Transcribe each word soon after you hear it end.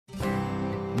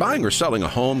Buying or selling a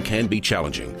home can be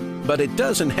challenging, but it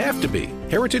doesn't have to be.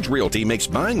 Heritage Realty makes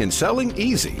buying and selling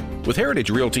easy. With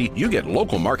Heritage Realty, you get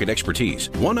local market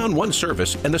expertise, one-on-one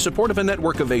service, and the support of a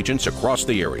network of agents across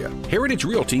the area. Heritage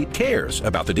Realty cares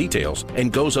about the details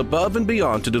and goes above and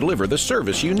beyond to deliver the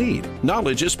service you need.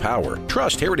 Knowledge is power.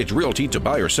 Trust Heritage Realty to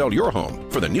buy or sell your home.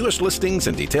 For the newest listings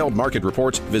and detailed market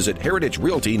reports, visit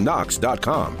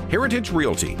heritagerealtyknox.com. Heritage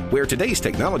Realty, where today's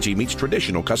technology meets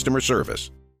traditional customer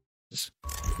service.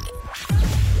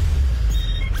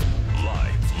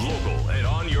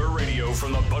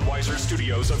 From the Budweiser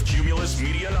studios of Cumulus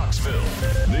Media Knoxville.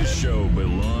 This show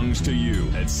belongs to you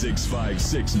at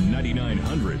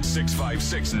 656-9900.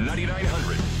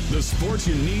 656-9900. The sports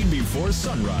you need before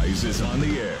sunrise is on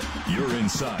the air. You're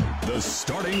inside the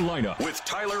starting lineup with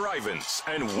Tyler Ivins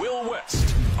and Will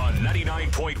West on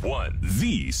 99.1,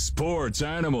 The Sports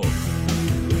Animal.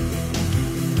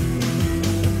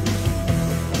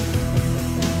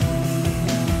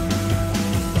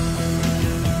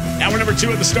 Hour number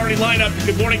 2 of the starting lineup.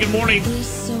 Good morning, good morning.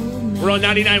 We're on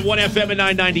 99.1 FM and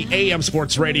 990 AM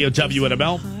Sports Radio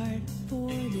WNML.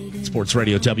 Sports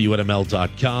Radio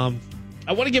WNML.com.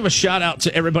 I want to give a shout out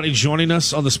to everybody joining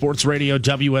us on the Sports Radio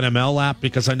WNML app,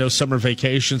 because I know summer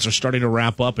vacations are starting to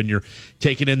wrap up and you're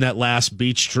taking in that last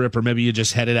beach trip, or maybe you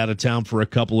just headed out of town for a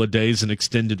couple of days, an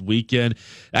extended weekend.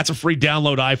 That's a free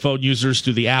download. iPhone users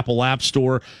through the Apple App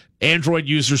Store, Android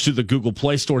users through the Google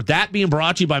Play Store. That being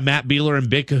brought to you by Matt Beeler and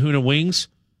Big Kahuna Wings.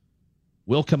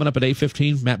 Will, coming up at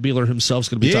 8:15, Matt Beeler himself is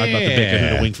going to be talking about the Big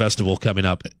Kahuna Wing Festival coming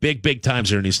up. Big times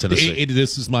here in East Tennessee.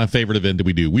 This is my favorite event that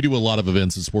we do. We do a lot of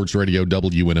events at Sports Radio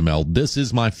WNML. This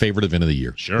is my favorite event of the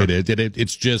year. Sure.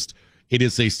 It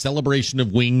is a celebration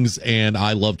of wings, and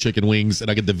I love chicken wings.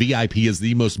 And I get the VIP is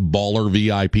the most baller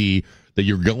VIP that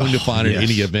you're going to find at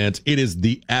any event. It is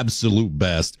the absolute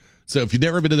best. So if you've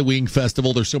never been to the Wing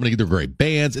Festival, there's so many other great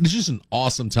bands, and it's just an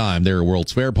awesome time there at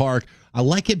World's Fair Park. I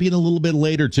like it being a little bit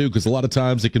later too, because a lot of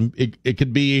times it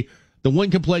could be, the one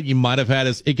complaint you might have had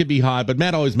is it could be hot, but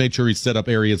Matt always made sure he set up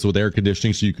areas with air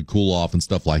conditioning so you could cool off and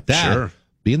stuff like that. Sure.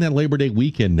 Being that Labor Day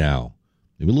weekend now,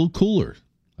 maybe a little cooler.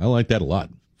 I like that a lot.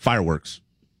 Fireworks,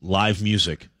 live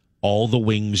music, all the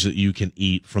wings that you can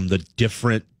eat from the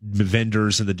different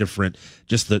vendors and the different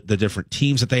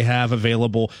teams that they have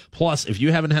available. Plus, if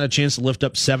you haven't had a chance to lift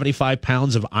up 75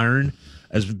 pounds of iron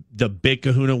as the Big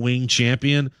Kahuna Wing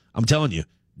champion, I'm telling you,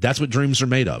 that's what dreams are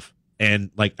made of.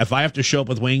 And like, if I have to show up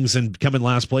with wings and come in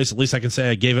last place, at least I can say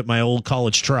I gave it my old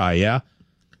college try. Yeah.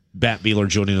 Matt Beeler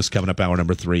joining us coming up hour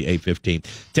number 3, 8:15.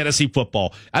 Tennessee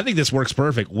football. I think this works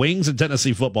perfect. Wings and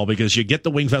Tennessee football, because you get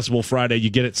the Wing Festival Friday, you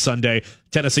get it Sunday.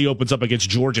 Tennessee opens up against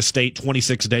Georgia State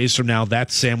 26 days from now.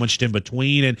 That's sandwiched in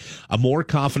between. And a more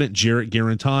confident Jarrett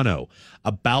Guarantano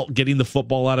about getting the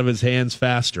football out of his hands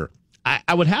faster.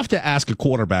 I would have to ask a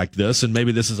quarterback this, and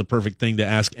maybe this is a perfect thing to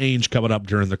ask Ainge coming up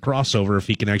during the crossover, if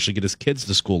he can actually get his kids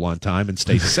to school on time and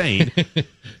stay sane.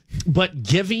 But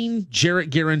giving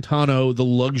Jarrett Guarantano the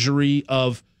luxury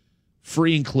of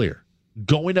free and clear,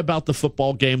 going about the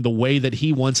football game the way that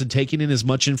he wants and taking in as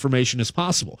much information as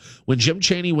possible. When Jim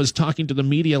Chaney was talking to the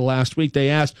media last week, they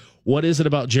asked, what is it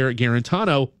about Jarrett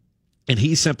Guarantano? And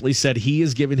he simply said he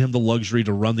is giving him the luxury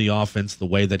to run the offense the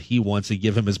way that he wants to,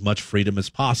 give him as much freedom as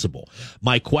possible.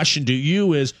 My question to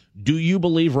you is, do you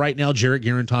believe right now Jarrett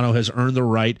Guarantano has earned the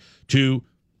right to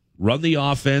run the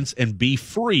offense and be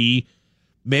free?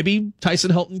 Maybe Tyson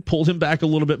Helton pulled him back a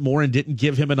little bit more and didn't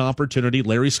give him an opportunity.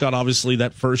 Larry Scott, obviously,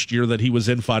 that first year that he was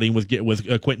in fighting with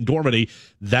Quentin Dormady,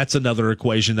 that's another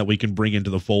equation that we can bring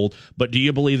into the fold. But do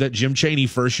you believe that Jim Chaney,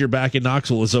 first year back in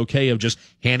Knoxville, is okay of just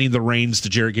handing the reins to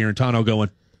Jarrett Guarantano,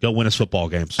 going, go win us football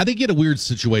games? I think he had a weird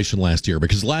situation last year,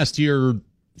 because last year,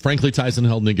 frankly, Tyson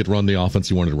Helton didn't get to run the offense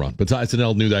he wanted to run. But Tyson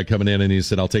Helton knew that coming in, and he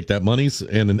said, I'll take that monies.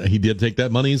 And he did take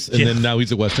that monies, and then now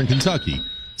he's at Western Kentucky.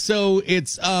 So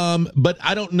it's, but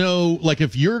I don't know, like,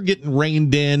 if you're getting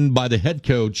reined in by the head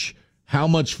coach, how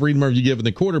much freedom are you giving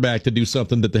the quarterback to do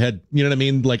something that the head, you know what I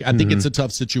mean? Like, I think it's a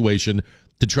tough situation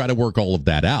to try to work all of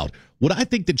that out. What I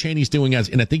think that Chaney's doing,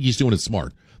 and I think he's doing it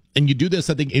smart, and you do this,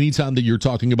 I think, anytime that you're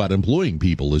talking about employing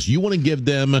people, is you want to give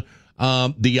them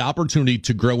the opportunity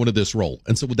to grow into this role.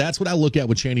 And so that's what I look at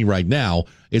with Chaney right now,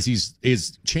 is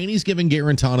Chaney's giving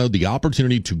Guarantano the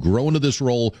opportunity to grow into this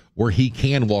role where he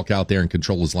can walk out there and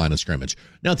control his line of scrimmage.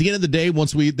 Now, at the end of the day,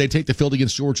 once they take the field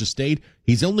against Georgia State,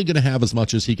 he's only going to have as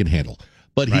much as he can handle.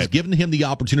 But he's given him the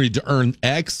opportunity to earn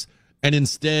X, and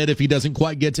instead, if he doesn't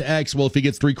quite get to X, well, if he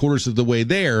gets 3/4 of the way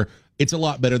there, it's a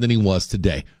lot better than he was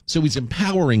today. So he's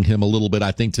empowering him a little bit,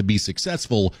 I think, to be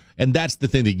successful, and that's the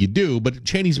thing that you do. But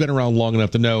Chaney's been around long enough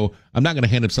to know I'm not going to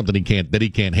hand him something he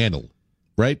can't handle,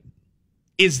 right?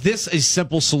 Is this a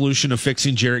simple solution of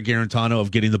fixing Jarrett Garantano,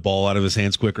 of getting the ball out of his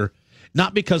hands quicker?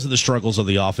 Not because of the struggles of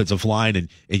the offensive line, and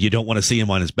you don't want to see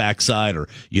him on his backside, or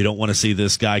you don't want to see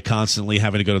this guy constantly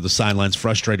having to go to the sidelines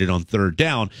frustrated on third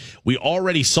down. We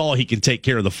already saw he can take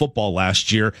care of the football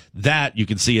last year. That you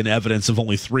can see in evidence of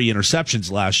only 3 interceptions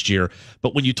last year.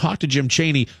 But when you talk to Jim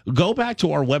Chaney, go back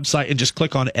to our website and just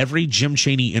click on every Jim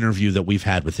Chaney interview that we've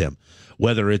had with him.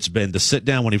 Whether it's been the sit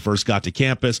down when he first got to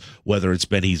campus, whether it's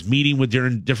been he's meeting with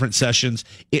during different sessions,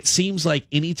 it seems like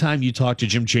anytime you talk to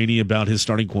Jim Chaney about his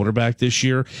starting quarterback this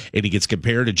year, and he gets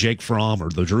compared to Jake Fromm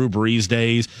or the Drew Brees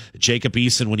days, Jacob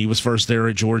Eason when he was first there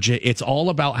at Georgia, it's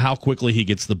all about how quickly he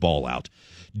gets the ball out.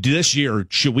 This year,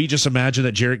 should we just imagine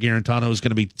that Jarrett Garantano is going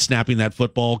to be snapping that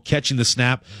football, catching the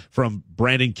snap from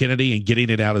Brandon Kennedy and getting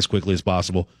it out as quickly as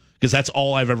possible? Because that's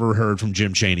all I've ever heard from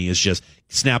Jim Chaney is just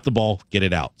snap the ball, get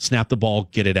it out. Snap the ball,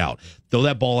 get it out. Throw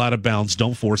that ball out of bounds.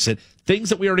 Don't force it. Things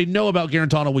that we already know about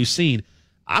Garantano we've seen.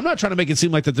 I'm not trying to make it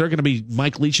seem like that they're going to be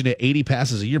Mike Leaching at 80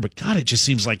 passes a year, but God, it just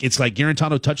seems like it's like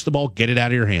Garantano, touch the ball, get it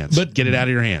out of your hands. But get it out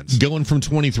of your hands. Going from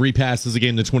 23 passes a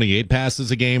game to 28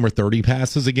 passes a game or 30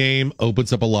 passes a game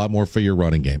opens up a lot more for your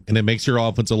running game, and it makes your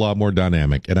offense a lot more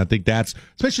dynamic. And I think that's,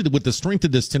 especially with the strength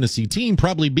of this Tennessee team,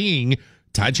 probably being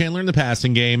Ty Chandler in the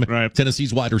passing game. Right.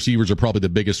 Tennessee's wide receivers are probably the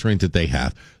biggest strength that they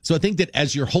have. So I think that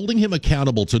as you're holding him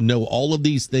accountable to know all of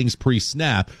these things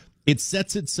pre-snap, it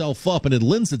sets itself up and it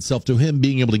lends itself to him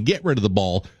being able to get rid of the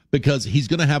ball because he's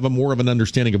going to have a more of an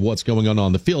understanding of what's going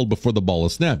on the field before the ball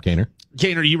is snapped, Kaner.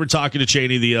 Kaner, you were talking to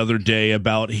Chaney the other day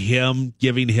about him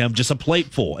giving him just a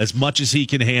plateful, as much as he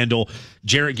can handle.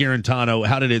 Jarrett Garantano,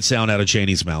 how did it sound out of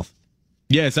Chaney's mouth?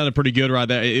 Yeah, it sounded pretty good right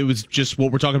there. It was just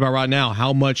what we're talking about right now.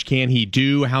 How much can he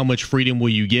do? How much freedom will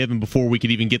you give? And before we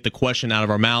could even get the question out of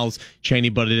our mouths, Chaney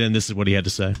butted in. This is what he had to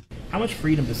say. How much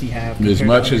freedom does he have? As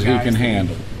much as he can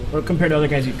handle. Or compared to other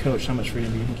guys you coach, how much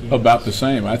freedom do you think he has? About the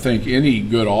same. I think any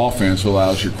good offense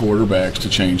allows your quarterbacks to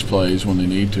change plays when they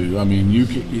need to. I mean, you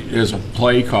can, as a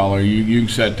play caller, you can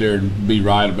sit there and be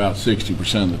right about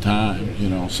 60% of the time. You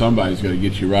know, somebody's got to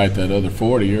get you right that other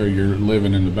 40, or you're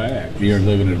living in the bag. You're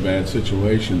living in a bad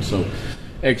situation. So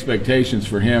expectations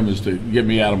for him is to get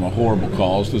me out of my horrible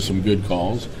calls to some good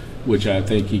calls, which I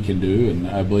think he can do, and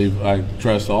I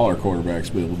trust all our quarterbacks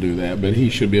to be able to do that, but he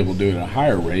should be able to do it at a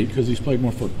higher rate because he's played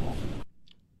more football.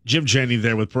 Jim Chaney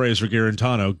there with praise for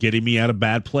Garantano, getting me out of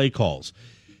bad play calls.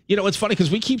 You know, it's funny because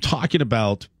we keep talking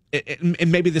about,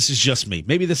 and maybe this is just me,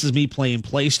 maybe this is me playing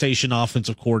PlayStation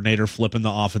offensive coordinator, flipping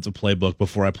the offensive playbook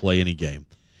before I play any game.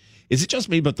 Is it just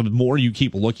me, but the more you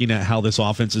keep looking at how this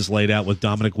offense is laid out with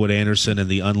Dominic Wood-Anderson and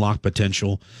the unlocked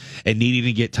potential and needing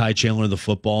to get Ty Chandler the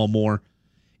football more,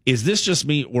 is this just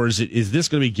me, or is this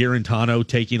going to be Garantano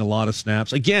taking a lot of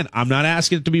snaps? Again, I'm not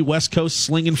asking it to be West Coast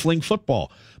sling and fling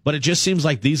football, but it just seems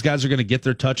like these guys are going to get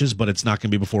their touches, but it's not going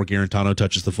to be before Garantano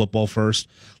touches the football first.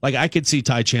 Like, I could see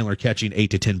Ty Chandler catching 8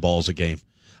 to 10 balls a game.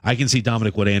 I can see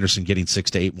Dominic Wood-Anderson getting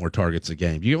 6 to 8 more targets a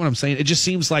game. You get what I'm saying? It just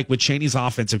seems like with Chaney's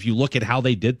offense, if you look at how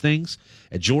they did things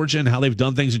at Georgia and how they've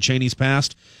done things in Chaney's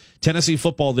past, Tennessee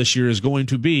football this year is going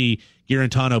to be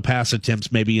Garantano pass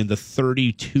attempts maybe in the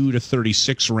 32 to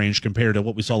 36 range compared to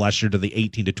what we saw last year to the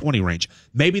 18 to 20 range.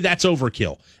 Maybe that's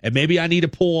overkill, and maybe I need to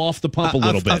pull off the pump a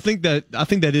little bit. I think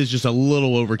that is just a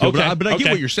little overkill. Okay. But I get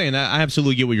what you're saying. I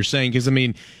absolutely get what you're saying because, I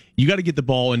mean, you got to get the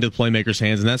ball into the playmaker's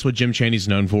hands, and that's what Jim Chaney's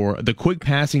known for. The quick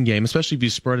passing game, especially if you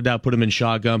spread it out, put him in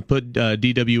shotgun, put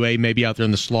DWA maybe out there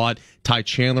in the slot, Ty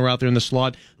Chandler out there in the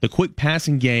slot. The quick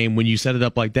passing game, when you set it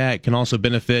up like that, can also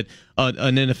benefit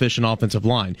an inefficient offensive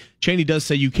line. Chaney does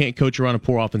say you can't coach around a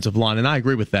poor offensive line, and I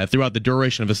agree with that. Throughout the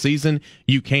duration of a season,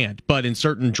 you can't. But in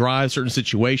certain drives, certain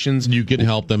situations, you can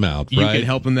help them out, right? You can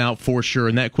help them out for sure.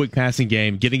 And that quick passing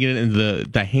game, getting it into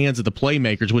the hands of the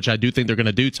playmakers, which I do think they're going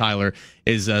to do, Tyler,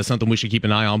 is something we should keep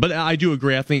an eye on. But I do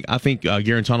agree. I think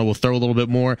Garantano will throw a little bit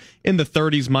more. In the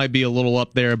 30s might be a little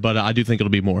up there, but I do think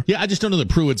it'll be more. Yeah, I just don't know that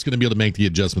Pruitt's going to be able to make the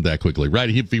adjustment that quickly, right?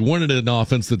 If he wanted an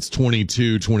offense that's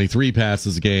 22, 23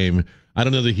 passes a game, I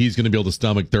don't know that he's going to be able to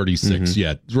stomach 36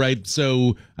 yet, right?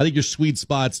 So I think your sweet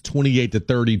spot's 28 to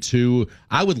 32.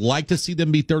 I would like to see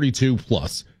them be 32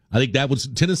 plus. I think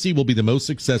Tennessee will be the most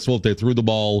successful if they threw the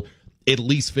ball at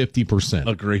least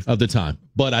 50% of the time.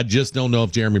 But I just don't know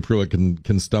if Jeremy Pruitt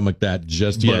can stomach that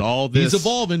just yet. He's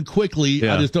evolving quickly.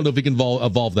 Yeah. I just don't know if he can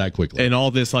evolve that quickly. And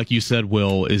all this, like you said,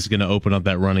 Will, is going to open up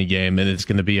that running game, and it's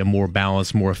going to be a more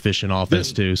balanced, more efficient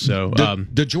offense too. So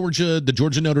the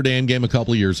Georgia Notre Dame game a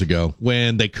couple of years ago,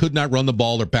 when they could not run the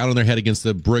ball, they're pounding their head against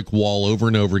the brick wall over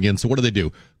and over again. So what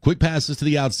do? Quick passes to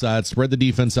the outside, spread the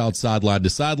defense out sideline to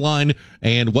sideline,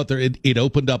 and it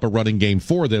opened up a running game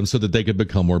for them so that they could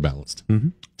become more balanced.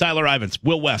 Tyler Ivins,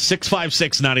 Will West, 656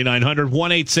 1-866-9900,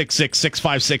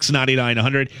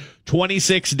 1-866-656-9900.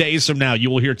 26 days from now,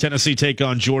 you will hear Tennessee take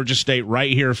on Georgia State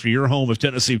right here for your home of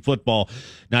Tennessee football.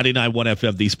 99.1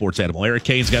 FM, the Sports Animal. Eric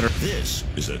Kane's got her. This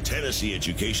is a Tennessee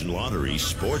Education Lottery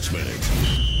Sports Minute.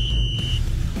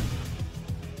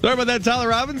 Sorry about that, Tyler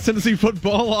Robbins. Tennessee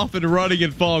football off and running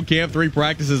in fall camp. 3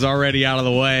 practices already out of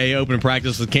the way. Opening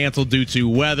practice was canceled due to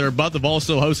weather, but the Vols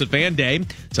still hosted Fan Day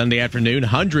Sunday afternoon.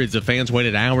 Hundreds of fans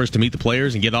waited hours to meet the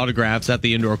players and get autographs at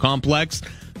the indoor complex.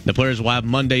 The players will have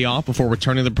Monday off before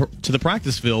returning to the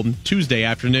practice field Tuesday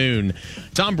afternoon.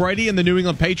 Tom Brady and the New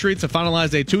England Patriots have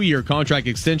finalized a 2-year contract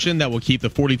extension that will keep the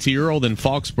 42-year-old in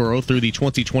Foxborough through the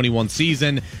 2021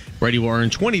 season. Brady will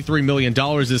earn $23 million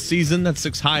this season. That's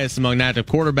 6th highest among active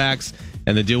quarterbacks,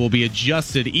 and the deal will be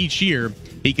adjusted each year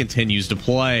he continues to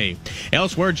play.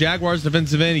 Elsewhere, Jaguars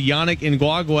defensive end Yannick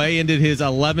Ngakoue ended his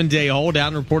 11-day holdout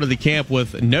and reported to camp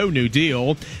with no new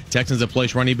deal. Texans have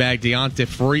placed running back Deonta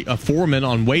Foreman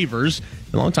on waivers.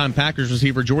 The longtime Packers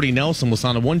receiver Jordy Nelson will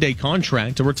sign a 1-day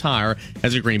contract to retire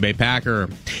as a Green Bay Packer.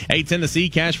 Hey, Tennessee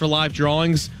Cash for Life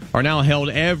drawings are now held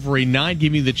every night,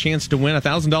 giving you the chance to win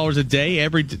 $1,000 a day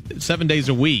every 7 days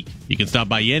a week. You can stop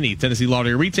by any Tennessee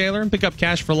Lottery retailer and pick up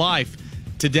Cash for Life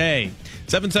today.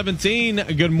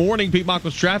 717, good morning, Pete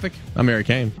Michaels Traffic. I'm Eric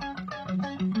Kane.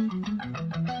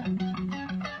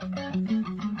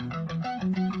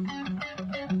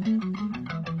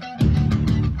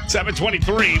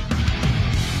 $7:23.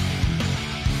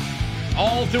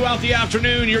 All throughout the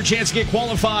afternoon, your chance to get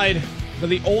qualified for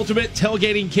the ultimate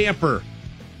tailgating camper.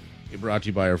 Brought to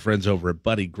you by our friends over at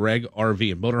Buddy Gregg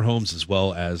RV and Motorhomes, as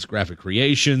well as Graphic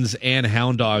Creations and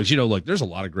Hound Dogs. You know, look, there's a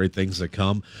lot of great things that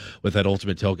come with that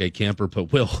ultimate tailgate camper,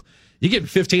 but you get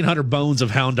 1,500 bones of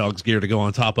Hound Dogs gear to go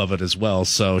on top of it as well.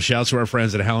 So shouts to our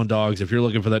friends at Hound Dogs. If you're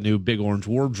looking for that new big orange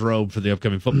wardrobe for the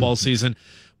upcoming football season,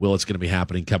 it's going to be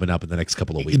happening coming up in the next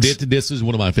couple of weeks. This is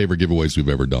one of my favorite giveaways we've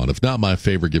ever done, if not my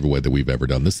favorite giveaway that we've ever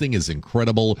done. This thing is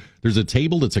incredible. There's a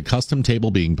table that's a custom table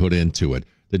being put into it.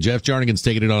 That Jeff Jarnigan's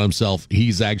taking it on himself.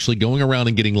 He's actually going around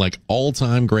and getting like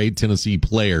all-time great Tennessee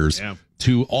players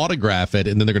to autograph it,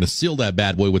 and then they're going to seal that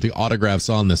bad boy with the autographs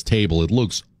on this table. It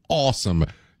looks awesome.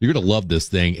 You're going to love this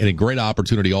thing, and a great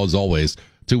opportunity, as always,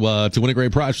 to win a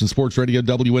great prize from Sports Radio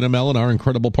WNML and our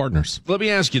incredible partners. Let me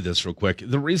ask you this real quick.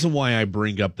 The reason why I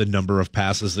bring up the number of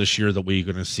passes this year that we're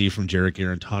going to see from Jarrett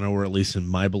Guarantano, or at least in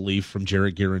my belief from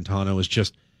Jarrett Guarantano, is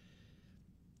just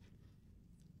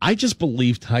I just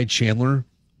believe Ty Chandler,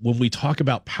 when we talk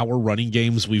about power running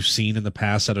games we've seen in the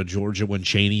past out of Georgia when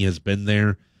Chaney has been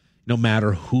there, no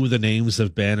matter who the names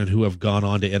have been and who have gone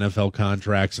on to NFL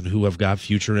contracts and who have got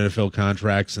future NFL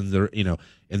contracts in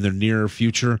their near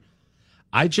future,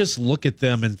 I just look at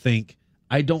them and think,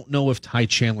 I don't know if Ty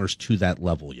Chandler's to that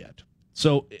level yet.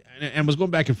 So, and was going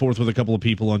back and forth with a couple of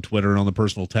people on Twitter and on the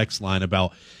personal text line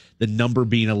about the number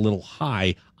being a little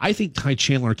high. I think Ty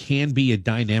Chandler can be a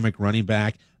dynamic running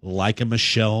back like a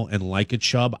Michelle and like a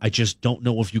Chubb. I just don't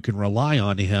know if you can rely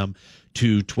on him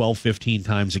to 12, 15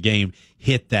 times a game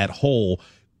hit that hole,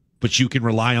 but you can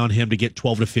rely on him to get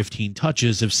 12 to 15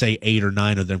 touches if, say, 8 or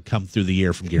 9 of them come through the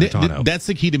air from Guarantano. That's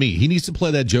the key to me. He needs to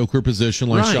play that joker position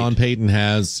like Sean Payton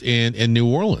has in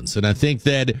New Orleans. And I think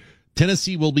that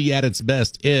Tennessee will be at its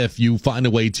best if you find a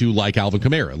way to, like Alvin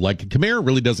Kamara. Like, Kamara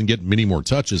really doesn't get many more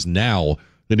touches now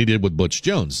than he did with Butch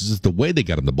Jones. This is the way they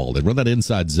got him the ball. They run that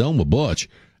inside zone with Butch.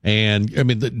 And, I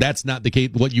mean, that's not the case,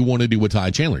 what you want to do with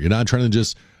Ty Chandler. You're not trying to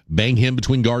just bang him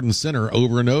between guard and center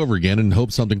over and over again and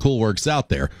hope something cool works out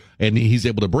there. And he's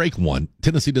able to break one.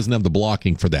 Tennessee doesn't have the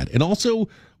blocking for that. And also,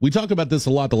 we talk about this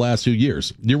a lot the last few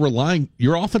years.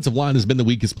 Your offensive line has been the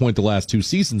weakest point the last 2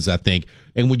 seasons, I think.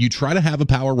 And when you try to have a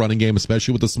power running game,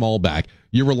 especially with a small back,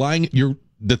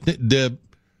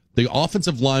 the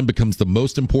offensive line becomes the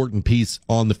most important piece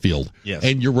on the field. Yes.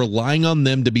 And you're relying on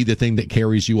them to be the thing that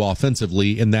carries you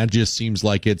offensively. And that just seems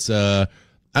like it's, I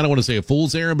don't want to say a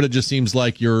fool's errand, but it just seems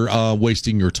like you're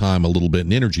wasting your time a little bit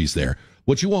and energy's there.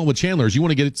 What you want with Chandler is you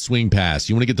want to get it swing pass.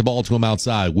 You want to get the ball to him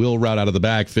outside, wheel route out of the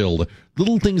backfield,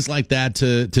 little things like that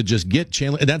to just get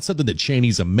Chandler. And that's something that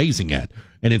Chaney's amazing at.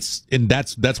 And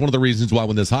that's one of the reasons why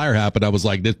when this hire happened, I was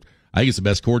like, I think it's the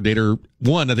best coordinator.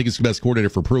 I think it's the best coordinator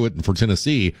for Pruitt and for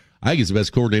Tennessee. I think he's the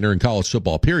best coordinator in college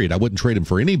football, period. I wouldn't trade him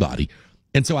for anybody.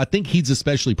 And so I think he's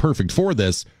especially perfect for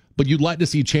this. But you'd like to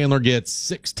see Chandler get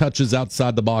 6 touches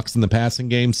outside the box in the passing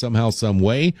game somehow, some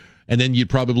way. And then you'd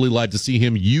probably like to see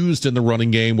him used in the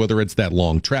running game, whether it's that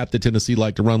long trap that Tennessee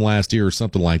liked to run last year or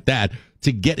something like that,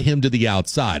 to get him to the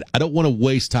outside. I don't want to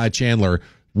waste Ty Chandler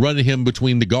running him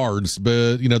between the guards,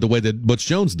 but the way that Butch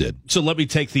Jones did. So let me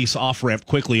take these off ramp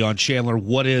quickly on Chandler.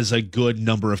 What is a good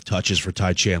number of touches for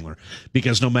Ty Chandler?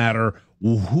 Because no matter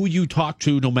who you talk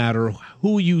to, no matter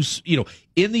who you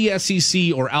in the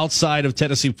SEC or outside of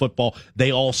Tennessee football,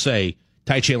 they all say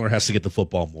Ty Chandler has to get the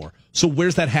football more. So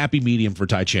where's that happy medium for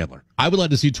Ty Chandler? I would like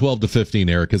to see 12 to 15,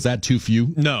 Eric. Is that too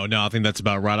few? No, I think that's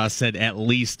about right. I said at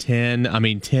least 10. I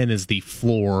mean, 10 is the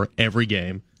floor every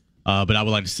game. But I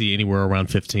would like to see anywhere around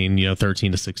 15,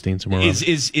 13 to 16, somewhere around.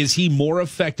 Is he more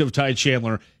effective, Ty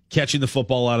Chandler, catching the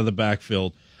football out of the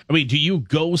backfield? I mean, do you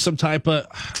go some type of...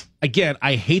 Again,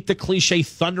 I hate the cliche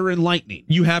thunder and lightning.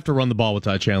 You have to run the ball with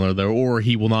Ty Chandler, though, or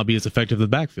he will not be as effective in the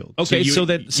backfield. Okay,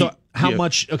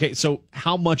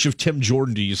 how much of Tim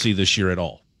Jordan do you see this year at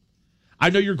all?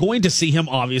 I know you're going to see him,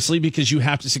 obviously, because you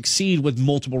have to succeed with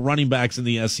multiple running backs in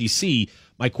the SEC.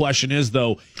 My question is,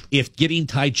 though, if getting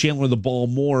Ty Chandler the ball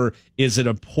more is an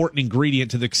important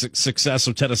ingredient to the success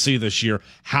of Tennessee this year,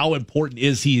 how important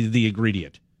is he the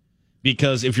ingredient?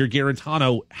 Because if you're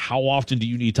Garantano, how often do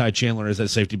you need Ty Chandler as that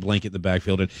safety blanket in the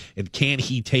backfield? And can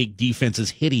he take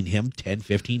defenses hitting him 10,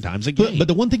 15 times a game? But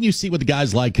the one thing you see with the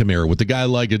guys like Kamara, with the guy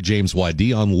like James White,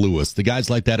 Dion Lewis, the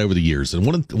guys like that over the years,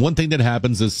 and one thing that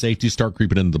happens is safeties start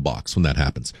creeping into the box when that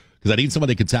happens. Because I need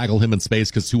somebody that can tackle him in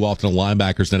space, because too often a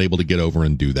linebacker's not able to get over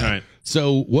and do that. Right.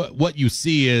 So what you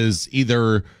see is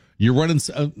either you're running...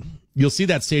 you'll see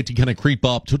that safety kind of creep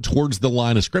up towards the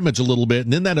line of scrimmage a little bit,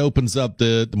 and then that opens up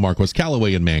the Marquez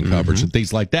Callaway in man coverage and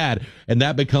things like that. And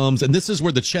that becomes, and this is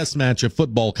where the chess match of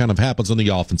football kind of happens on the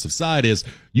offensive side, is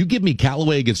you give me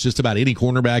Callaway against just about any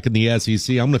cornerback in the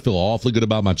SEC, I'm going to feel awfully good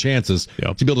about my chances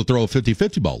to be able to throw a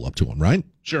 50-50 ball up to him, right?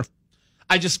 Sure.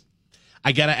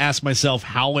 I got to ask myself,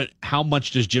 how much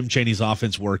does Jim Chaney's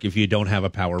offense work if you don't have a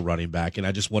power running back? And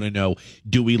I just want to know,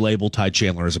 do we label Ty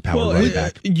Chandler as a power running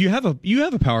back? You have a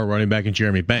power running back in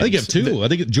Jeremy Banks. I think you have two. I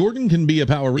think Jordan can be a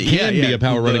power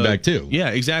running back too. Yeah,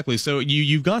 exactly. So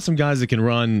you've got some guys that can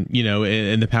run,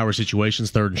 in the power situations,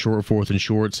 third and short, fourth and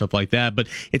short, stuff like that. But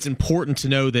it's important to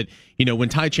know that, when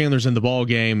Ty Chandler's in the ball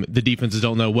game, the defenses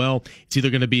don't know, well, it's either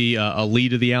going to be a lead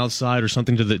to the outside or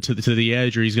something to the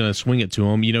edge, or he's going to swing it to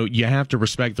him. You have to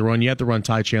respect the run. You have to run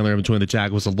Ty Chandler in between the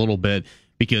tackles a little bit,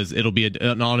 because it'll be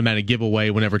an automatic giveaway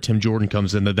whenever Tim Jordan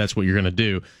comes in that's what you're going to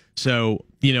do. So,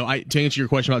 to answer your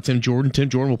question about Tim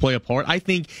Jordan will play a part. I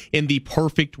think in the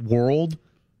perfect world,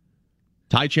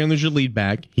 Ty Chandler's your lead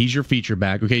back. He's your feature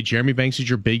back. Okay, Jeremy Banks is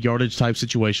your big yardage type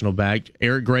situational back.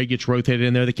 Eric Gray gets rotated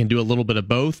in there that can do a little bit of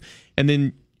both. And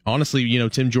then, honestly,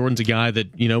 Tim Jordan's a guy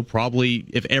that, probably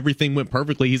if everything went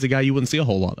perfectly, he's a guy you wouldn't see a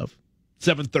whole lot of.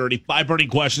 7:30. 5 burning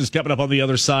questions coming up on the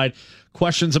other side.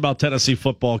 Questions about Tennessee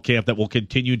football camp that will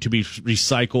continue to be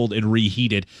recycled and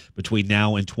reheated between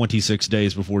now and 26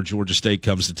 days before Georgia State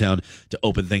comes to town to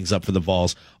open things up for the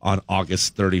Vols on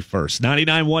August 31st.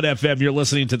 99.1 FM, you're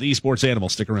listening to the Esports Animal.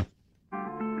 Stick around.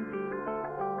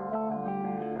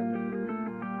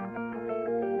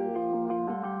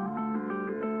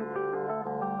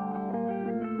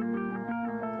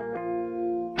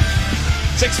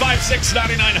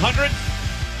 $656-9900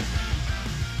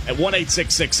 at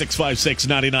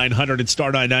 1-866-656-9900 and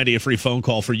star 990, a free phone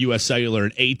call for U.S. Cellular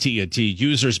and AT&T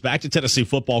users. Back to Tennessee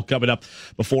football coming up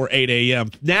before 8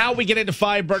 a.m. Now we get into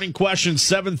 5 burning questions,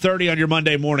 7:30 on your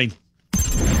Monday morning.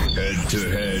 Head to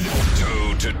head,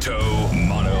 toe to toe,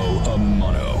 mano a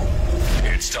mano.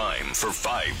 It's time for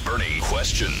 5 burning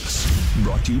questions.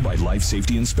 Brought to you by Life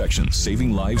Safety Inspections,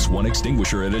 saving lives one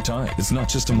extinguisher at a time. It's not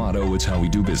just a motto, it's how we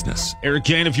do business. Eric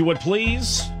Kane, if you would,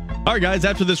 please. All right, guys,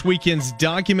 after this weekend's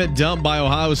document dump by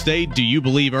Ohio State, do you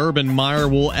believe Urban Meyer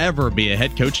will ever be a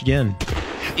head coach again?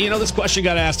 This question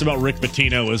got asked about Rick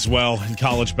Pitino as well in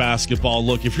college basketball.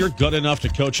 Look, if you're good enough to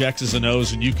coach X's and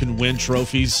O's and you can win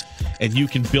trophies and you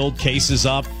can build cases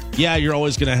up, yeah, you're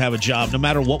always going to have a job. No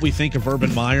matter what we think of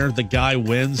Urban Meyer, the guy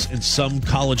wins, and some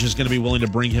college is going to be willing to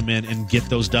bring him in and get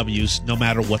those W's no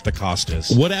matter what the cost is.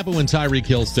 What happened when Tyreek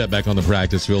Hill stepped back on the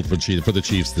practice field for the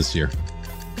Chiefs this year?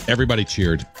 Everybody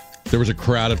cheered. There was a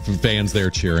crowd of fans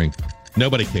there cheering.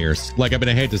 Nobody cares. I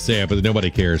hate to say it, but nobody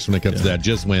cares when it comes to that.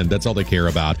 Just win. That's all they care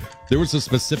about. There was a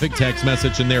specific text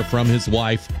message in there from his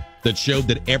wife that showed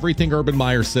that everything Urban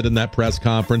Meyer said in that press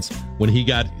conference when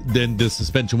then the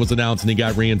suspension was announced and he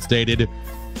got reinstated,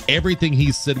 everything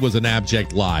he said was an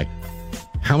abject lie.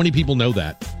 How many people know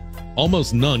that?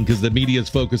 Almost none, because the media is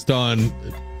focused on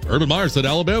Urban Meyer said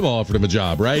Alabama offered him a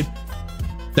job, right?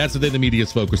 That's the thing the media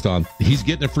is focused on. He's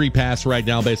getting a free pass right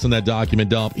now based on that document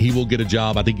dump. He will get a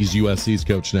job. I think he's USC's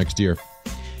coach next year.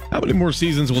 How many more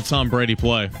seasons will Tom Brady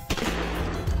play?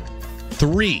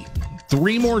 3.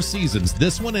 3 more seasons,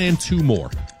 this one and 2 more.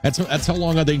 That's how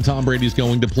long I think Tom Brady's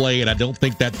going to play, and I don't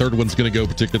think that third one's going to go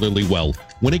particularly well.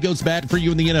 When it goes bad for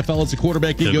you in the NFL as a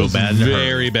quarterback, it goes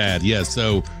very bad. Yes,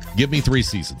 so give me 3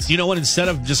 seasons. You know what? Instead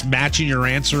of just matching your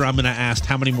answer, I'm going to ask,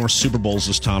 how many more Super Bowls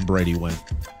does Tom Brady win?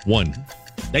 1.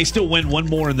 They still win 1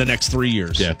 more in the next 3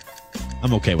 years. Yeah.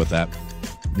 I'm okay with that.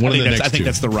 I think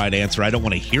that's the right answer. I don't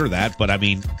want to hear that, but I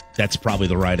mean, that's probably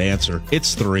the right answer.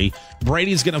 It's 3.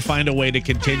 Brady's going to find a way to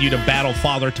continue to battle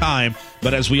Father Time,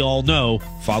 but as we all know,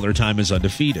 Father Time is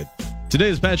undefeated. Today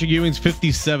is Patrick Ewing's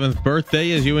 57th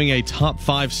birthday. Is Ewing a top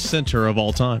 5 center of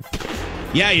all time?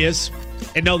 Yeah, he is.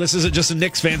 And no, this isn't just a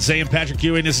Knicks fan saying Patrick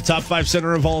Ewing is a top 5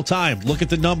 center of all time. Look at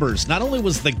the numbers. Not only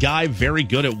was the guy very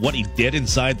good at what he did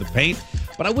inside the paint,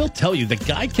 but I will tell you, the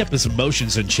guy kept his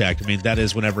emotions in check. I mean, that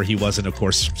is whenever he wasn't, of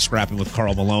course, scrapping with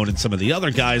Karl Malone and some of the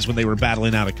other guys when they were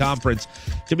battling out of conference.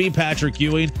 To me, Patrick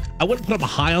Ewing, I wouldn't put him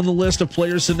high on the list of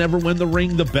players to never win the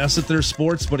ring, the best at their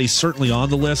sports, but he's certainly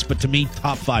on the list. But to me,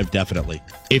 top 5, definitely.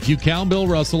 If you count Bill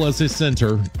Russell as a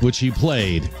center, which he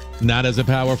played, not as a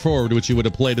power forward, which he would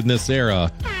have played in this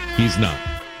era, he's not.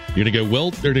 You're going to go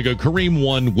Wilt, they're going to go Kareem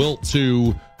 1, Wilt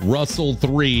 2, Russell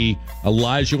 3,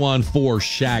 Olajuwon 4,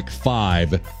 Shaq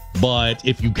 5. But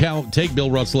if you take Bill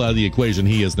Russell out of the equation,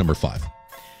 he is number 5.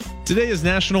 Today is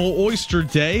National Oyster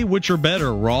Day. Which are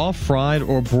better, raw, fried,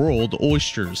 or broiled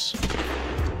oysters?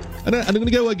 I'm going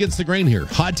to go against the grain here.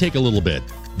 Hot take a little bit.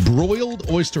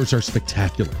 Broiled oysters are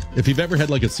spectacular. If you've ever had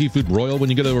like a seafood broil when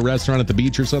you go to a restaurant at the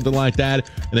beach or something like that,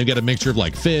 and they've got a mixture of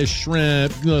like fish,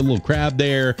 shrimp, a little crab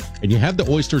there, and you have the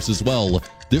oysters as well.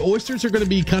 The oysters are going to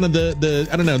be kind of the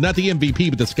I don't know, not the MVP,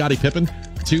 but the Scottie Pippen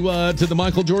to the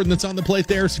Michael Jordan that's on the plate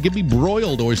there. So give me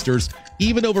broiled oysters,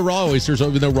 even over raw oysters,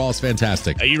 even though raw is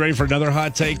fantastic. Are you ready for another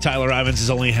hot take? Tyler Ivins has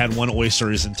only had 1 oyster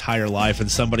his entire life,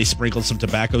 and somebody sprinkled some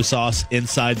tobacco sauce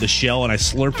inside the shell, and I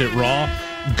slurped it raw.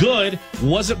 Good.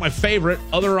 Wasn't my favorite.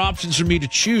 Other options for me to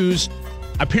choose.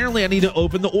 Apparently, I need to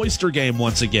open the oyster game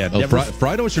once again.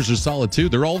 Fried oysters are solid, too.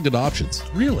 They're all good options.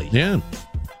 Really? Yeah.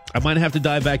 I might have to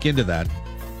dive back into that.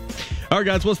 All right,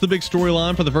 guys, what's the big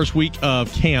storyline for the first week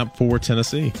of camp for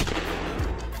Tennessee?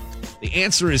 The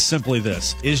answer is simply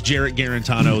this. Is Jarrett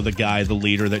Garantano the guy, the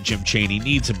leader that Jim Chaney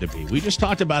needs him to be? We just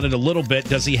talked about it a little bit.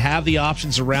 Does he have the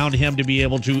options around him to be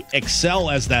able to excel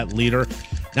as that leader?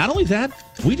 Not only that,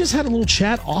 we just had a little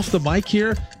chat off the mic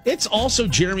here. It's also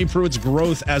Jeremy Pruitt's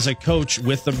growth as a coach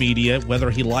with the media,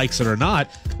 whether he likes it or not.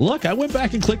 Look, I went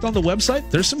back and clicked on the website.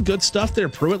 There's some good stuff there.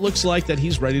 Pruitt looks like that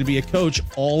he's ready to be a coach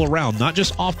all around, not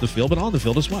just off the field, but on the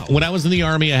field as well. When I was in the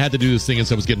Army, I had to do this thing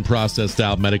as I was getting processed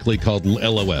out medically called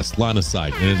LOS, line of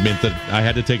sight. And it meant that I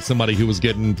had to take somebody who was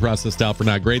getting processed out for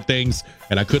not great things,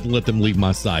 and I couldn't let them leave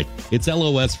my sight. It's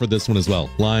LOS for this one as well,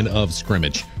 line of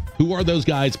scrimmage. Who are those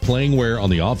guys playing where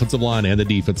on the offensive line and the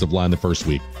defensive line the first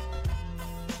week?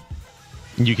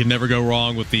 You can never go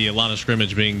wrong with the line of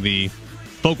scrimmage being the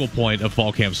focal point of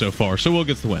fall camp so far. So Will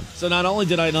gets the win. So not only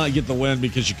did I not get the win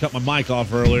because you cut my mic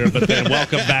off earlier, but then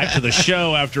welcome back to the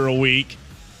show after a week.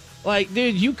 Like,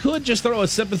 dude, you could just throw a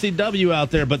sympathy W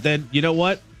out there, but then, you know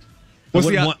what? I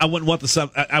wouldn't want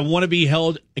I want to be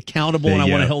held accountable, and I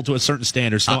want to held to a certain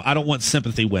standard. So I don't want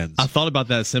sympathy wins. I thought about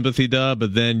that sympathy dub,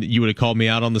 but then you would have called me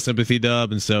out on the sympathy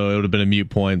dub, and so it would have been a mute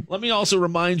point. Let me also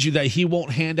remind you that he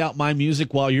won't hand out my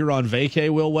music while you're on vacay,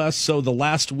 Will West. So the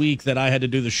last week that I had to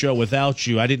do the show without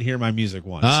you, I didn't hear my music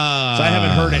once. So I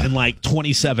haven't heard it in like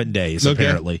 27 days,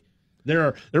 apparently.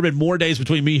 There have been more days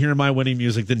between me hearing my winning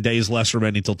music than days less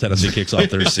remaining until Tennessee kicks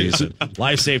off their season.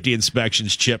 Life safety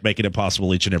inspections, Chip, making it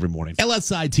possible each and every morning.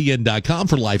 LSITN.com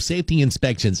for life safety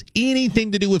inspections.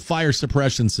 Anything to do with fire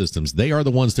suppression systems, they are the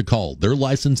ones to call. They're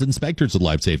licensed inspectors of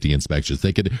life safety inspections.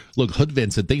 They could look hood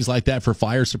vents and things like that for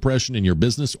fire suppression in your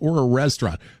business or a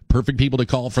restaurant. Perfect people to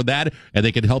call for that, and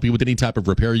they can help you with any type of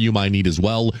repair you might need as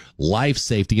well. Life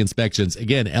safety inspections.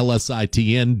 Again,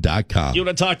 LSITN.com. You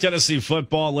want to talk Tennessee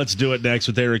football? Let's do it next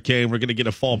with Eric Kane. We're going to get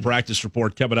a fall practice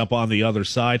report coming up on the other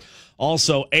side.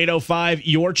 Also, 8:05,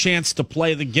 your chance to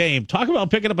play the game. Talk about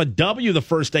picking up a W the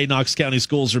first day Knox County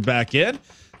schools are back in.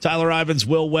 Tyler Ivins,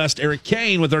 Will West, Eric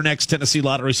Kane with our next Tennessee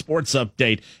Lottery Sports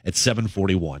Update at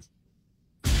 7:41.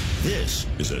 This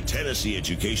is a Tennessee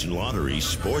Education Lottery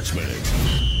Sports Minute.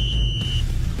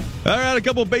 All right, a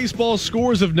couple of baseball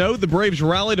scores of note. The Braves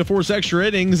rallied to force extra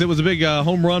innings. It was a big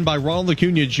home run by Ronald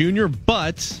Acuna Jr.,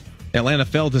 but Atlanta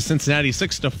fell to Cincinnati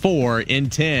 6-4 in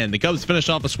 10. The Cubs finished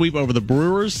off a sweep over the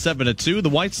Brewers 7-2. The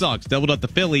White Sox doubled up the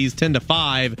Phillies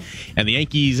 10-5, and the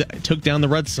Yankees took down the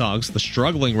Red Sox, the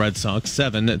struggling Red Sox,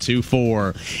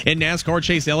 7-4. In NASCAR,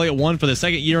 Chase Elliott won for the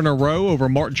second year in a row over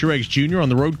Martin Truex Jr. on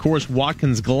the road course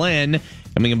Watkins Glen.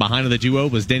 Coming in behind the duo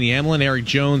was Denny Hamlin, Eric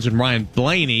Jones, and Ryan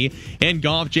Blaney. In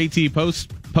golf, JT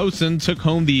Poston took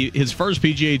home his first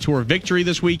PGA Tour victory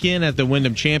this weekend at the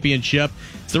Wyndham Championship.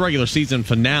 It's the regular season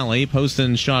finale.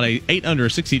 Poston shot a 8-under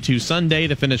 62 Sunday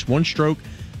to finish one stroke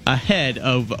ahead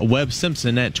of Webb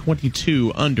Simpson at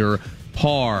 22 under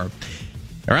par.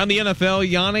 Around the NFL,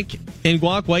 Yannick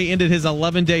Ngakoue ended his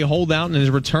 11-day holdout and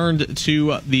has returned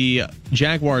to the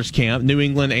Jaguars camp. New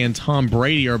England and Tom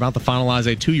Brady are about to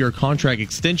finalize a 2-year contract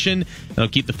extension that'll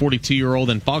keep the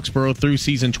 42-year-old in Foxborough through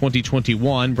season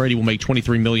 2021. Brady will make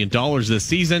 $23 million this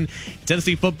season.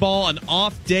 Tennessee football, an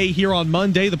off day here on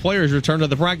Monday. The players return to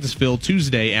the practice field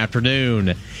Tuesday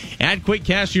afternoon. Add Quick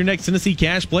Cash to your next Tennessee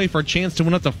Cash play for a chance to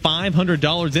win up to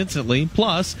 $500 instantly,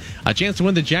 plus a chance to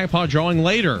win the jackpot drawing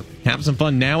later. Have some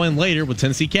fun now and later with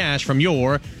Tennessee Cash from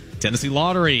your Tennessee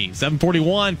Lottery.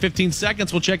 7:41, 15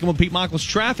 seconds. We'll check in with Pete Michaels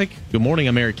traffic. Good morning,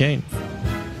 I'm Eric Kane.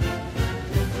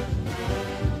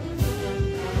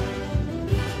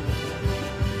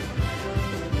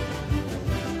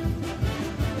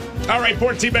 All right,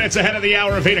 14 minutes ahead of the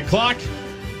hour of 8 o'clock.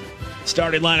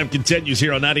 Starting lineup continues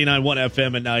here on 99.1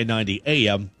 FM and 990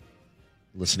 AM.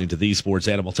 Listening to these sports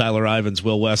animal, Tyler Ivins,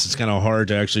 Will West. It's kind of hard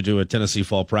to actually do a Tennessee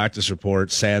fall practice report,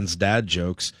 sans dad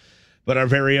jokes. But our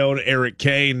very own Eric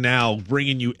Kane now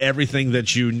bringing you everything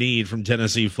that you need from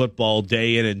Tennessee football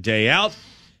day in and day out.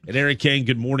 And Eric Kane,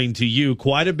 good morning to you.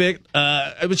 Quite a bit,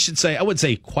 I would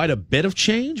say quite a bit of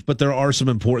change, but there are some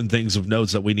important things of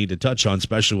notes that we need to touch on,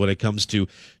 especially when it comes to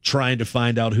trying to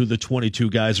find out who the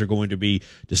 22 guys are going to be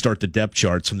to start the depth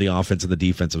charts from the offense and the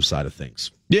defensive side of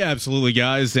things. Yeah, absolutely,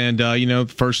 guys. And,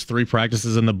 first 3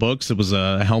 practices in the books. It was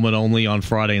a helmet only on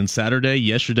Friday and Saturday.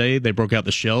 Yesterday, they broke out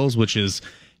the shells, which is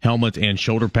helmet and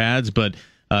shoulder pads, but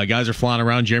guys are flying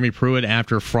around. Jeremy Pruitt,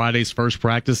 after Friday's first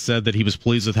practice, said that he was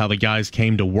pleased with how the guys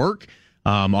came to work.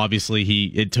 Obviously,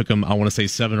 it took him, I want to say,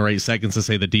 7 or 8 seconds to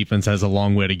say the defense has a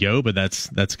long way to go, but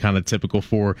that's kind of typical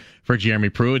for Jeremy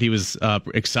Pruitt. He was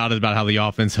excited about how the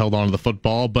offense held on to the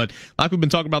football, but like we've been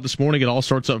talking about this morning, it all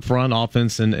starts up front,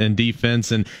 offense and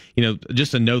defense. And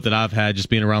just a note that I've had just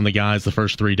being around the guys the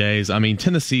first 3 days. I mean,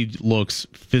 Tennessee looks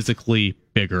physically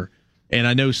bigger. And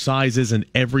I know size isn't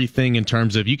everything in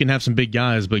terms of you can have some big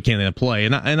guys, but can they play?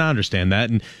 And I understand that.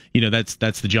 And,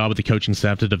 that's the job of the coaching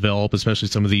staff to develop, especially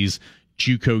some of these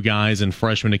JUCO guys and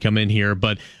freshmen to come in here.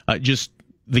 But just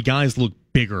the guys look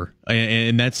bigger.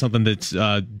 And that's something that's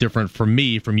different for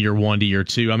me from year 1 to year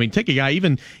 2. I mean, take a guy,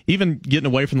 even getting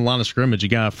away from the line of scrimmage,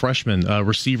 a freshman,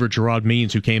 receiver, Gerard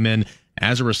Means, who came in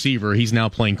as a receiver. He's now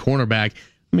playing cornerback.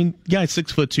 I mean, guy's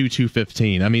 6'2",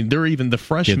 215. I mean, they're even the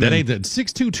freshmen. Yeah, that ain't that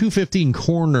 6'2", 215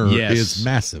 corner is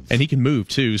massive, and he can move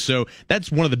too. So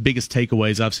that's one of the biggest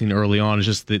takeaways I've seen early on. Is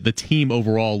just the team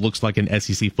overall looks like an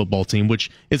SEC football team,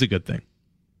 which is a good thing.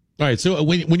 All right, so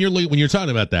when you're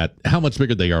talking about that, how much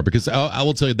bigger they are? Because I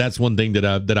will tell you that's one thing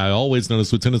that I always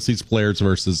noticed with Tennessee's players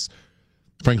versus,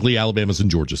 frankly, Alabama's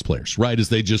and Georgia's players. Right, is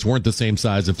they just weren't the same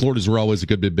size, and Florida's were always a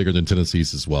good bit bigger than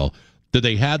Tennessee's as well. That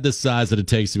they had the size that it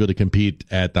takes to be able to compete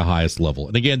at the highest level.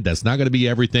 And again, that's not going to be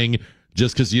everything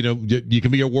just because, you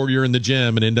can be a warrior in the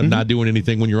gym and end up not doing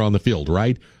anything when you're on the field,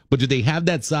 right? But do they have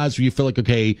that size where you feel like,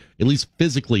 okay, at least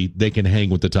physically they can hang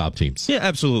with the top teams? Yeah,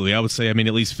 absolutely. I would say, at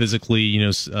least physically,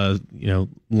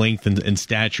 length and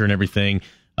stature and everything.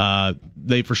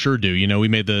 They for sure do. We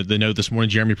made the note this morning.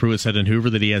 Jeremy Pruitt said in Hoover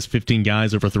that he has 15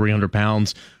 guys over 300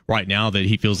 pounds right now that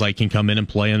he feels like can come in and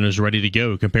play and is ready to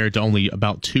go, compared to only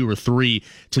about 2 or 3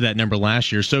 to that number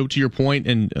last year. So to your point,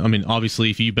 and obviously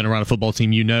if you've been around a football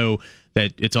team,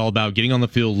 that it's all about getting on the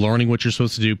field, learning what you're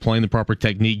supposed to do, playing the proper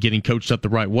technique, getting coached up the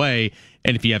right way.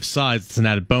 And if you have size, it's an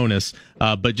added bonus.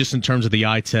 But just in terms of the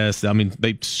eye test,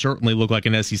 they certainly look like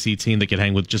an SEC team that can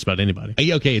hang with just about anybody.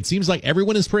 Okay, it seems like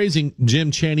everyone is praising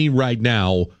Jim Chaney right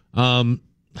now.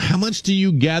 How much do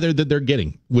you gather that they're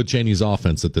getting with Chaney's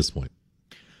offense at this point?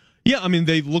 Yeah,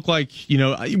 they look like,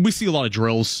 we see a lot of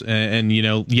drills and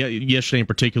yesterday in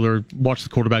particular, watched the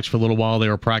quarterbacks for a little while. They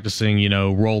were practicing,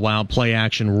 roll out, play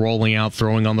action, rolling out,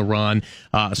 throwing on the run.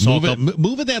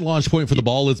 Moving that launch point for the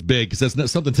ball is big because that's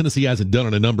not something Tennessee hasn't done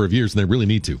in a number of years and they really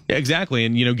need to. Yeah, exactly.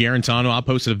 And, Garantano, I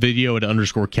posted a video at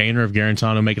 _Kaner of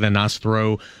Garantano making a nice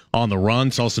throw on the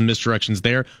run. Saw some misdirections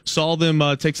there. Saw them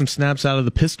take some snaps out of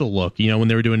the pistol look, when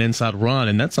they were doing inside run.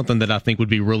 And that's something that I think would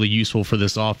be really useful for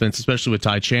this offense, especially with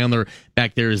Ty Chandler. Chandler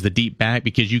back there is the deep back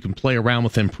because you can play around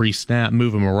with him pre-snap,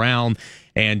 move him around,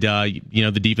 and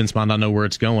the defense might not know where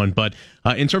it's going. But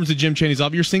in terms of Jim Chaney's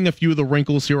off, you're seeing a few of the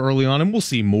wrinkles here early on, and we'll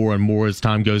see more and more as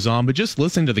time goes on. But just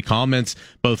listening to the comments,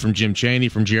 both from Jim Chaney,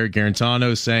 from Jarrett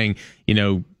Garantano, saying,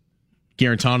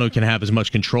 Garantano can have as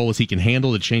much control as he can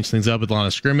handle to change things up at the line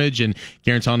of scrimmage. And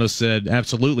Garantano said,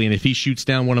 absolutely. And if he shoots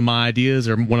down one of my ideas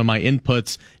or one of my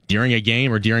inputs during a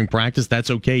game or during practice, that's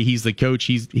okay. He's the coach.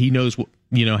 He knows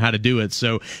how to do it.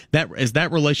 So that as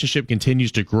that relationship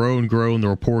continues to grow and the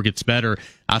rapport gets better,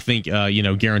 I think,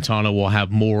 Garantano will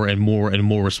have more and more and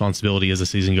more responsibility as the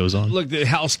season goes on. Look, the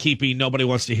housekeeping, nobody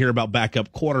wants to hear about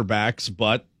backup quarterbacks,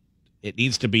 but it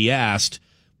needs to be asked.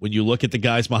 When you look at the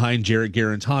guys behind Jarrett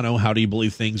Garantano, how do you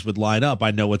believe things would line up? I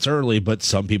know it's early, but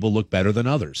some people look better than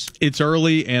others. It's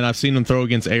early, and I've seen him throw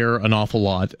against air an awful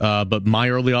lot. But my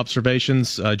early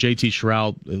observations, JT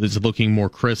Shroud is looking more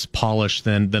crisp, polished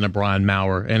than a Brian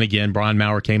Maurer. And again, Brian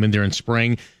Maurer came in there in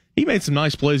spring. He made some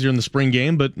nice plays here in the spring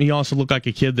game, but he also looked like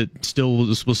a kid that still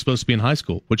was supposed to be in high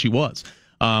school, which he was.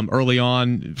 Early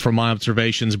on, from my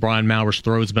observations, Brian Maurer's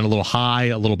throw has been a little high,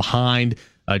 a little behind.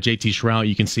 JT Shroud,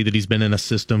 you can see that he's been in a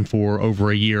system for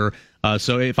over a year.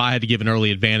 So if I had to give an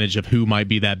early advantage of who might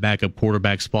be that backup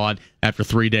quarterback spot after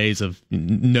 3 days of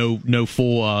no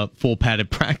full padded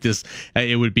practice,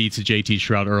 it would be to JT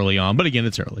Shroud early on. But again,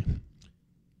 it's early.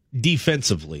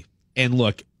 Defensively, and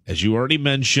look, as you already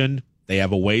mentioned, they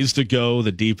have a ways to go.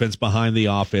 The defense behind the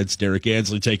offense. Derek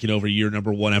Ansley taking over year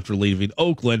number 1 after leaving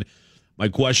Oakland. My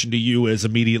question to you is,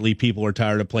 immediately people are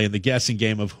tired of playing the guessing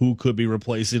game of who could be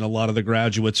replacing a lot of the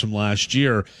graduates from last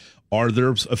year. Are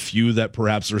there a few that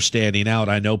perhaps are standing out?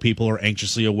 I know people are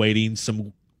anxiously awaiting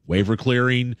some waiver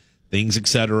clearing, things,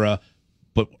 etc.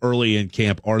 But early in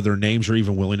camp, are there names you're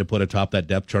even willing to put atop that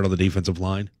depth chart on the defensive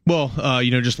line? Well,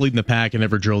 just leading the pack in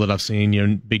every drill that I've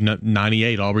seen, big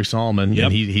 98, Aubrey Solomon, yep.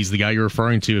 And he's the guy you're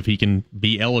referring to. If he can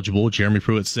be eligible, Jeremy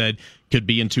Pruitt said, could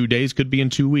be in 2 days, could be in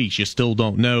 2 weeks. You still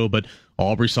don't know, but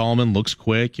Aubrey Solomon looks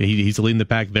quick. He's leading the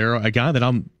pack there. A guy that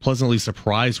I'm pleasantly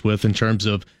surprised with in terms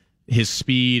of his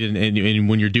speed and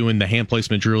when you're doing the hand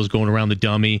placement drills, going around the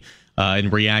dummy,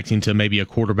 and reacting to maybe a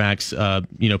quarterback's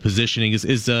positioning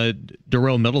is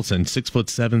Darrell Middleton,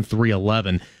 6'7",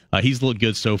 311. He's looked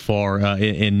good so far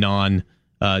in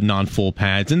non-full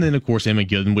pads, and then of course Emmett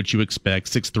Gooden, which you expect,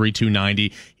 6'3",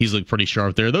 290. He's looked pretty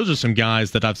sharp there. Those are some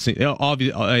guys that I've seen. And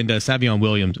Savion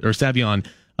Williams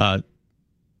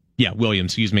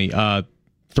Williams,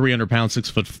 300 pounds,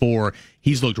 6'4".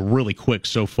 He's looked really quick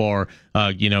so far,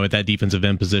 at that defensive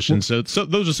end position. So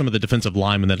those are some of the defensive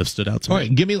linemen that have stood out to me. All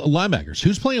right, give me linebackers.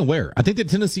 Who's playing where? I think that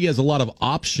Tennessee has a lot of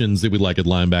options that we like at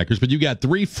linebackers, but you got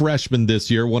 3 freshmen this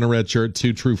year, 1 a redshirt,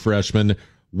 2 true freshmen.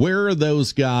 Where are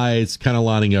those guys kind of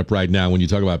lining up right now when you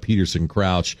talk about Peterson,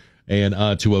 Crouch, and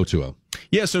Tuo?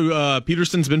 Yeah, so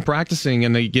Peterson's been practicing,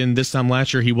 and again, this time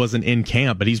last year he wasn't in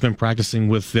camp, but he's been practicing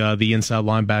with the inside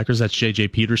linebackers. That's J.J.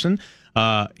 Peterson.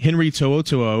 Henry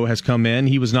Tuo has come in.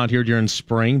 He was not here during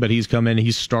spring, but he's come in.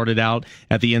 He's started out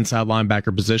at the inside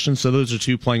linebacker position. So those are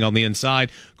 2 playing on the inside.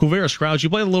 Quavaris Crouch, you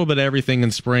played a little bit of everything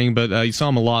in spring, but you saw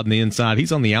him a lot on the inside.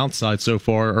 He's on the outside so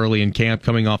far early in camp,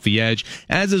 coming off the edge,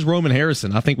 as is Roman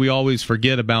Harrison. I think we always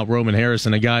forget about Roman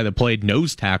Harrison, a guy that played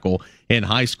nose tackle in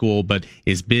high school, but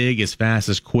is big, is fast,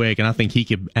 is quick, and I think he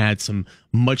could add some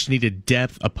much-needed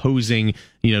depth opposing,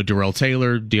 Darrell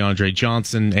Taylor, DeAndre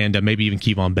Johnson, and maybe even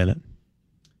Kevon Bennett.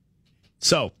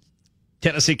 So,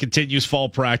 Tennessee continues fall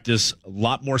practice. A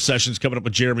lot more sessions coming up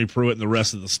with Jeremy Pruitt and the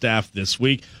rest of the staff this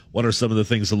week. What are some of the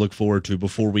things to look forward to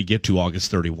before we get to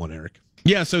August 31, Eric?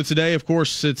 Yeah, so today, of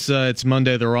course, it's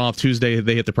Monday. They're off. Tuesday,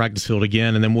 they hit the practice field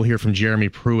again, and then we'll hear from Jeremy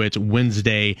Pruitt.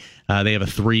 Wednesday, they have a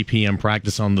 3 p.m.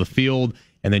 practice on the field,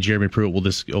 and then Jeremy Pruitt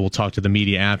will talk to the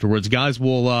media afterwards. Guys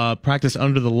will practice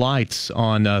under the lights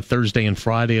on Thursday and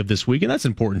Friday of this week, and that's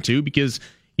important, too, because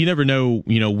you never know,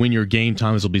 when your game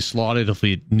times will be slotted. It'll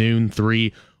be at noon,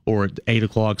 3, or at 8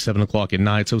 o'clock, 7 o'clock at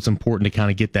night. So it's important to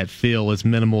kind of get that feel, as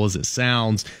minimal as it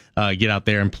sounds, get out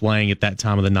there and playing at that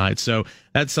time of the night. So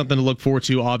that's something to look forward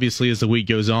to, obviously, as the week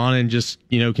goes on, and just,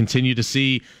 continue to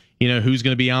see, who's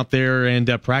going to be out there and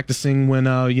practicing when,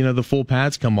 the full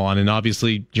pads come on. And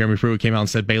obviously, Jeremy Pruitt came out and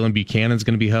said Balin Buchanan's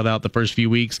going to be held out the first few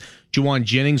weeks. Juwan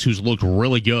Jennings, who's looked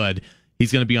really good,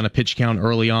 he's going to be on a pitch count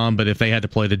early on, but if they had to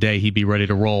play today, he'd be ready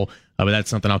to roll. But that's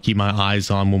something I'll keep my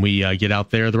eyes on when we get out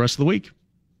there the rest of the week.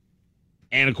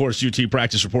 And, of course, UT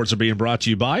practice reports are being brought to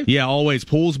you by... Yeah, always.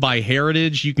 Pools by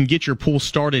Heritage. You can get your pool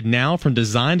started now from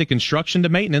design to construction to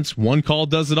maintenance. One call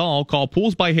does it all. Call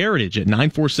Pools by Heritage at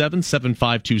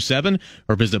 947-7527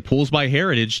 or visit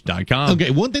poolsbyheritage.com.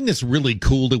 Okay, one thing that's really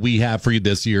cool that we have for you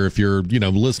this year, if you're,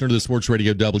 listener to the Sports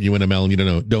Radio WNML and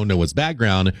you don't know his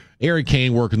background, Eric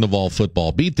Kane working the Vol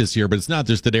football beat this year, but it's not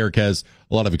just that Eric has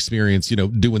a lot of experience,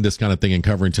 doing this kind of thing and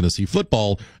covering Tennessee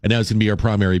football, and now he's going to be our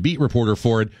primary beat reporter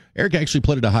for it. Eric actually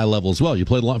played at a high level as well. You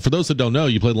played, for those that don't know,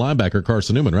 you played linebacker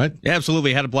Carson Newman, right? Yeah,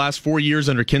 absolutely. Had a blast 4 years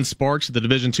under Ken Sparks at the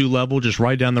Division II level, just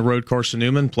right down the road. Carson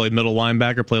Newman played middle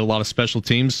linebacker, played a lot of special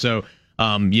teams. So,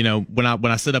 when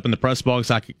I sit up in the press box,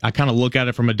 I kind of look at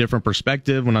it from a different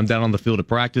perspective when I'm down on the field of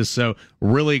practice. So,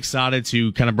 really excited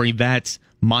to kind of bring that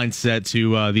mindset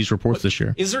to these reports this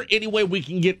year. Is there any way we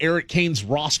can get Eric Kane's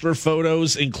roster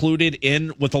photos included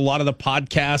in with a lot of the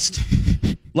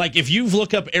podcast? Like, if you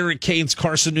look up Eric Kane's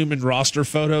Carson Newman roster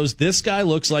photos, this guy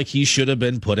looks like he should have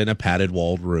been put in a padded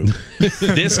walled room.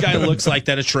 This guy looks like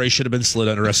that a tray should have been slid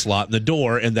under a slot in the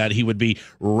door and that he would be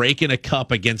raking a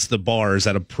cup against the bars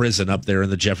at a prison up there in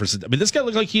the Jefferson. I mean, this guy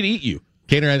looks like he'd eat you.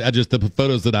 Kaner, I just, the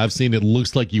photos that I've seen, it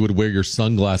looks like you would wear your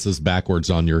sunglasses backwards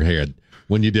on your head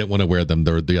when you didn't want to wear them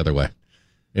the other way.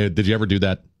 Did you ever do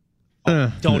that?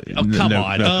 Come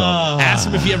on. Ask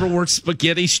him if he ever wore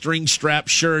spaghetti string strap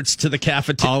shirts to the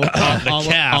cafeteria.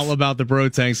 All about the bro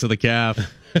tanks to the calf,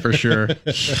 for sure.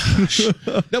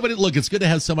 No, but look, it's good to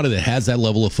have somebody that has that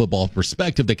level of football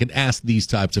perspective that can ask these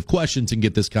types of questions and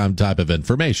get this kind of type of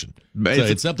information. So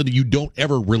it's something that you don't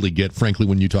ever really get, frankly,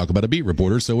 when you talk about a beat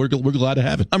reporter. So we're glad to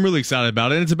have it. I'm really excited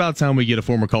about it. And it's about time we get a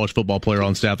former college football player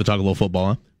on staff to talk a little football,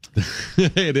 huh?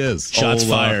 It is. Shots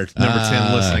fired. Number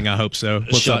 10 listening, I hope so.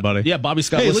 What's up, buddy? Yeah, Bobby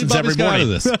Scott listens every morning.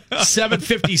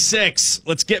 7:56.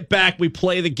 Let's get back. We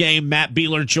play the game. Matt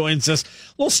Beeler joins us.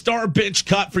 Little star bench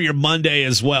cut for your Monday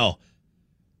as well.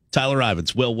 Tyler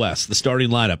Ivins, Will West, the starting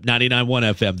lineup,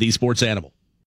 99.1 FM, the Sports Animal.